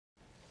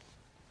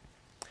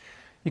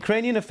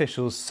Ukrainian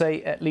officials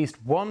say at least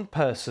one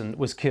person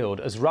was killed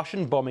as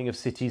Russian bombing of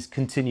cities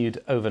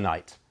continued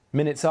overnight.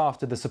 Minutes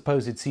after the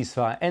supposed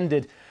ceasefire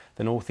ended,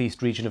 the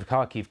northeast region of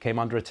Kharkiv came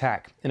under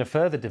attack. In a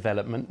further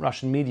development,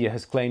 Russian media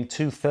has claimed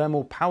 2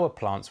 thermal power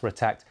plants were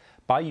attacked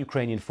by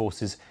Ukrainian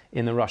forces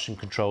in the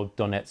Russian-controlled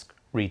Donetsk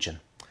region.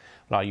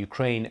 Well, our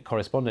Ukraine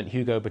correspondent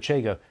Hugo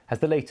Bachego has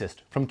the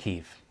latest from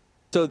Kyiv.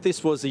 So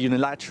this was a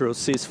unilateral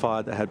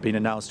ceasefire that had been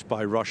announced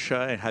by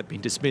Russia and had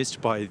been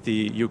dismissed by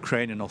the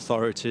Ukrainian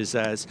authorities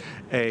as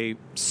a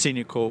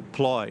cynical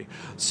ploy.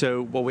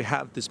 So what we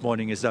have this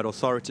morning is that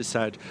authorities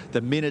said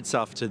that minutes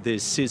after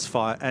this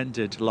ceasefire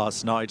ended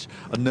last night,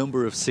 a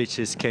number of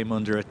cities came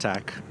under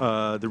attack.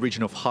 The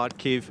region of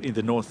Kharkiv in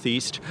the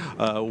northeast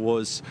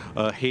was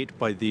hit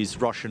by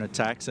these Russian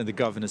attacks, and the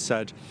governor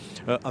said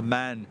a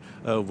man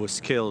was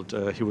killed.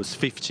 He was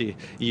 50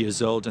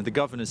 years old, and the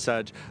governor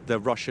said that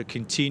Russia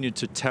continued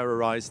to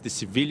terrorize the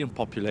civilian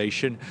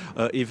population,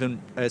 even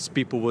as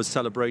people were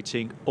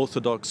celebrating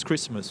Orthodox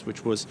Christmas,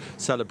 which was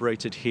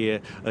celebrated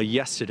here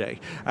yesterday.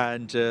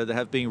 And there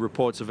have been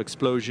reports of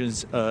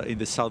explosions in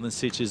the southern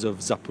cities of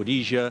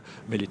Zaporizhia,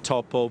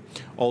 Melitopol,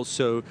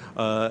 also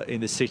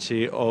in the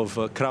city of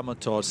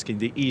Kramatorsk in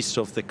the east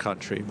of the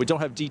country. We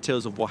don't have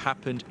details of what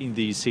happened in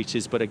these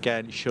cities, but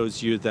again, it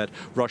shows you that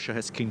Russia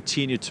has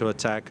continued to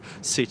attack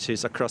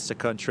cities across the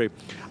country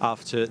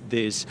after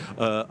this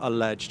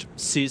alleged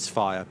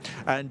ceasefire.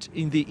 And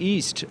in the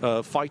east,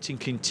 fighting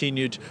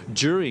continued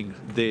during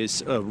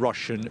this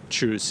Russian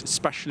truce,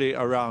 especially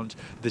around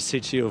the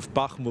city of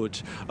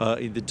Bakhmut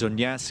in the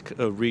Donetsk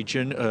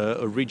region,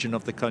 a region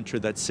of the country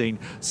that's seen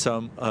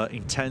some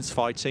intense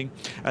fighting.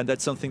 And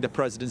that's something that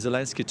President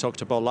Zelensky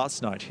talked about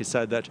last night. He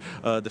said that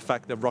the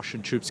fact that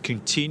Russian troops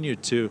continue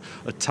to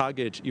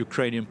target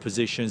Ukrainian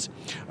positions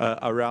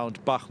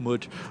around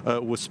Bakhmut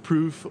was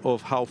proof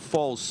of how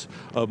false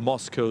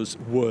Moscow's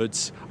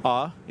words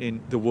are,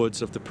 in the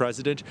words of the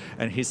president.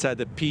 And he said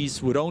that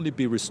peace would only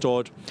be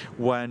restored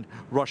when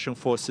Russian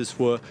forces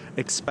were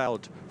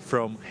expelled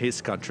from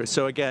his country.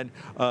 So again,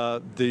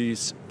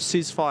 this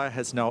ceasefire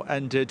has now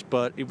ended,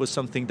 but it was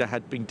something that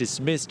had been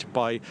dismissed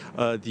by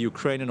the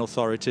Ukrainian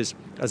authorities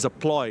as a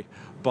ploy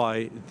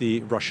by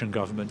the Russian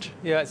government.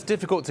 Yeah, it's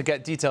difficult to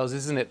get details,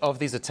 isn't it, of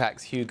these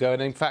attacks, Hugo?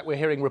 And in fact, we're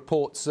hearing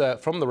reports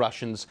from the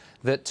Russians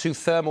that 2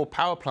 thermal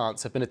power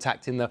plants have been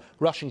attacked in the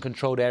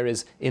Russian-controlled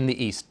areas in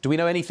the east. Do we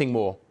know anything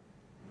more?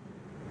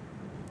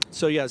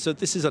 So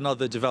this is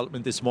another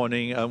development this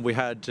morning. We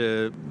had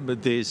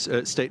this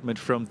statement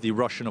from the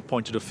Russian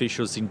appointed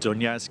officials in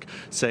Donetsk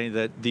saying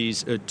that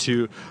these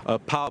 2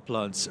 power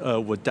plants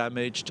were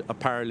damaged,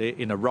 apparently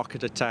in a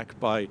rocket attack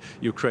by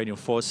Ukrainian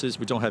forces.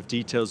 We don't have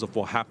details of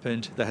what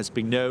happened. There has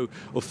been no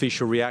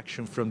official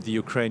reaction from the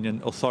Ukrainian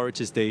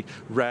authorities. They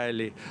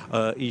rarely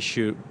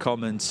issue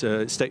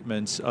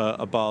statements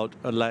about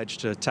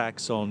alleged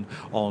attacks on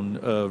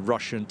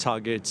Russian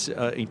targets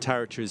in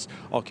territories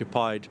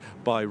occupied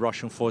by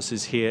Russian forces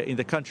here in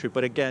the country.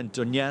 But again,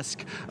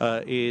 Donetsk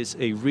is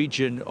a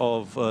region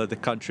of the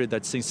country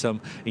that's seen some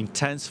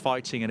intense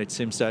fighting, and it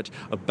seems that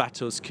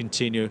battles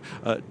continue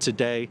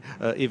today,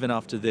 even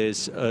after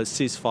this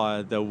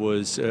ceasefire that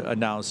was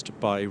announced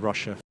by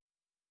Russia.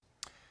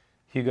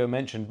 Hugo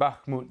mentioned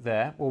Bakhmut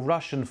there. Well,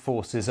 Russian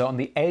forces are on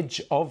the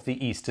edge of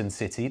the eastern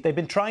city. They've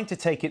been trying to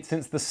take it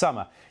since the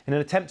summer in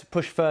an attempt to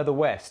push further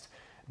west,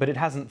 but it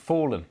hasn't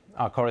fallen.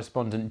 Our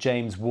correspondent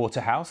James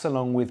Waterhouse,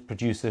 along with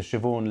producer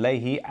Siobhan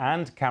Leahy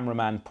and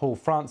cameraman Paul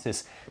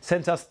Francis,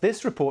 sent us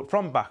this report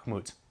from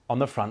Bakhmut on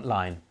the front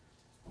line.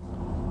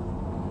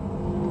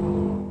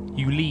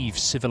 You leave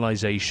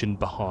civilization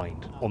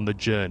behind on the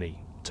journey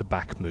to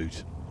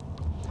Bakhmut.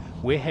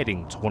 We're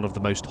heading to one of the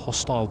most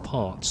hostile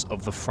parts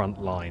of the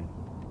front line.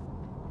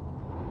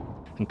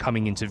 And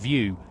coming into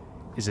view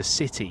is a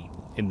city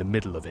in the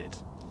middle of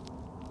it.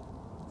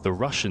 The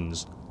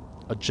Russians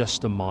are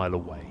just a mile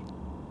away.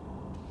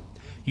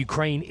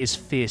 Ukraine is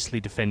fiercely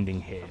defending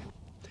here.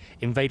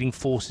 Invading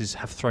forces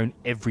have thrown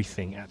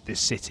everything at this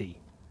city,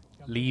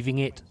 leaving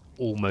it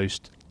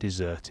almost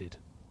deserted.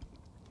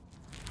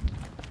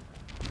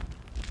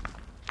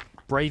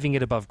 Braving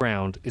it above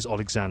ground is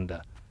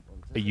Alexander,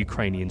 a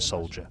Ukrainian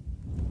soldier.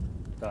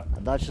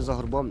 Дальше за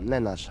горбом не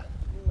наша.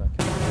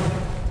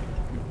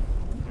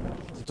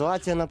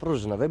 Ситуація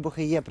напружена.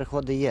 Вибухи є,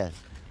 приходи є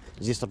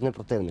зі сторони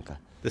противника.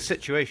 The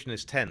situation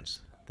is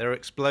tense. There are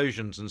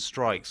explosions and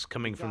strikes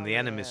coming from the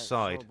enemy's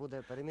side.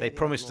 They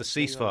promised a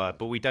ceasefire,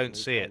 but we don't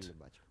see it.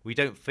 We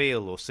don't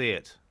feel or see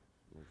it.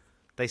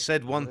 They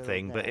said one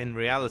thing, but in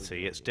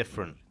reality it's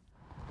different.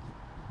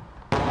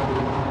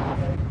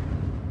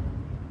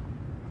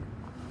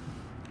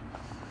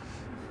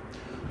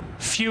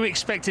 Few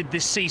expected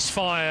this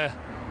ceasefire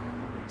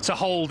to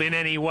hold in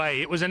any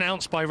way. It was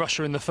announced by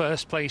Russia in the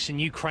first place, and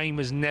Ukraine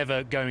was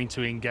never going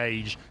to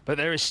engage. But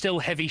there is still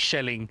heavy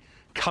shelling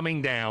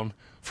coming down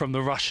from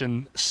the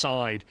Russian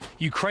side.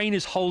 Ukraine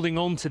is holding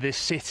on to this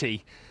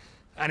city,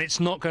 and it's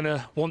not going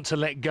to want to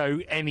let go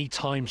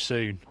anytime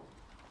soon.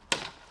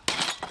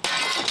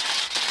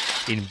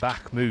 In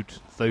Bakhmut,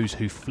 those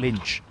who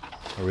flinch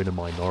are in a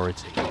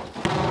minority.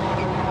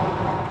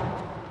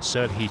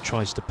 Serhiy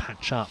tries to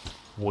patch up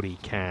what he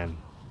can.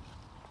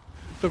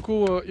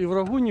 Такого и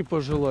врагу не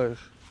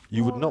пожелаешь.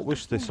 You would not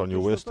wish this on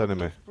your worst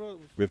enemy.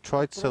 We have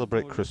tried to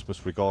celebrate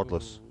Christmas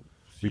regardless.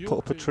 We put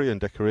up a tree and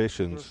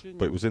decorations,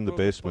 but it was in the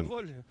basement.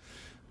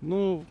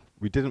 Ну,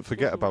 We didn't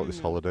forget about this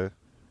holiday.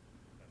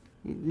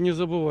 не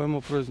забываем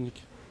о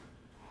празднике.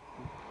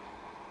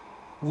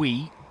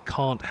 We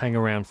can't hang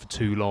around for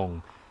too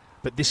long,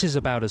 but this is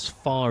about as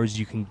far as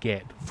you can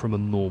get from a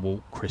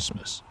normal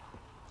Christmas.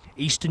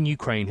 Eastern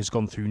Ukraine has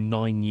gone through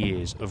 9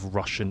 years of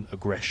Russian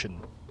aggression.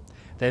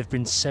 There have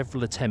been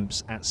several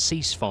attempts at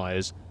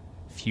ceasefires.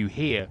 Few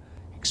here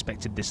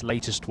expected this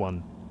latest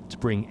one to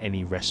bring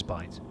any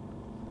respite.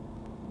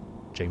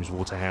 James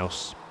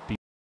Waterhouse,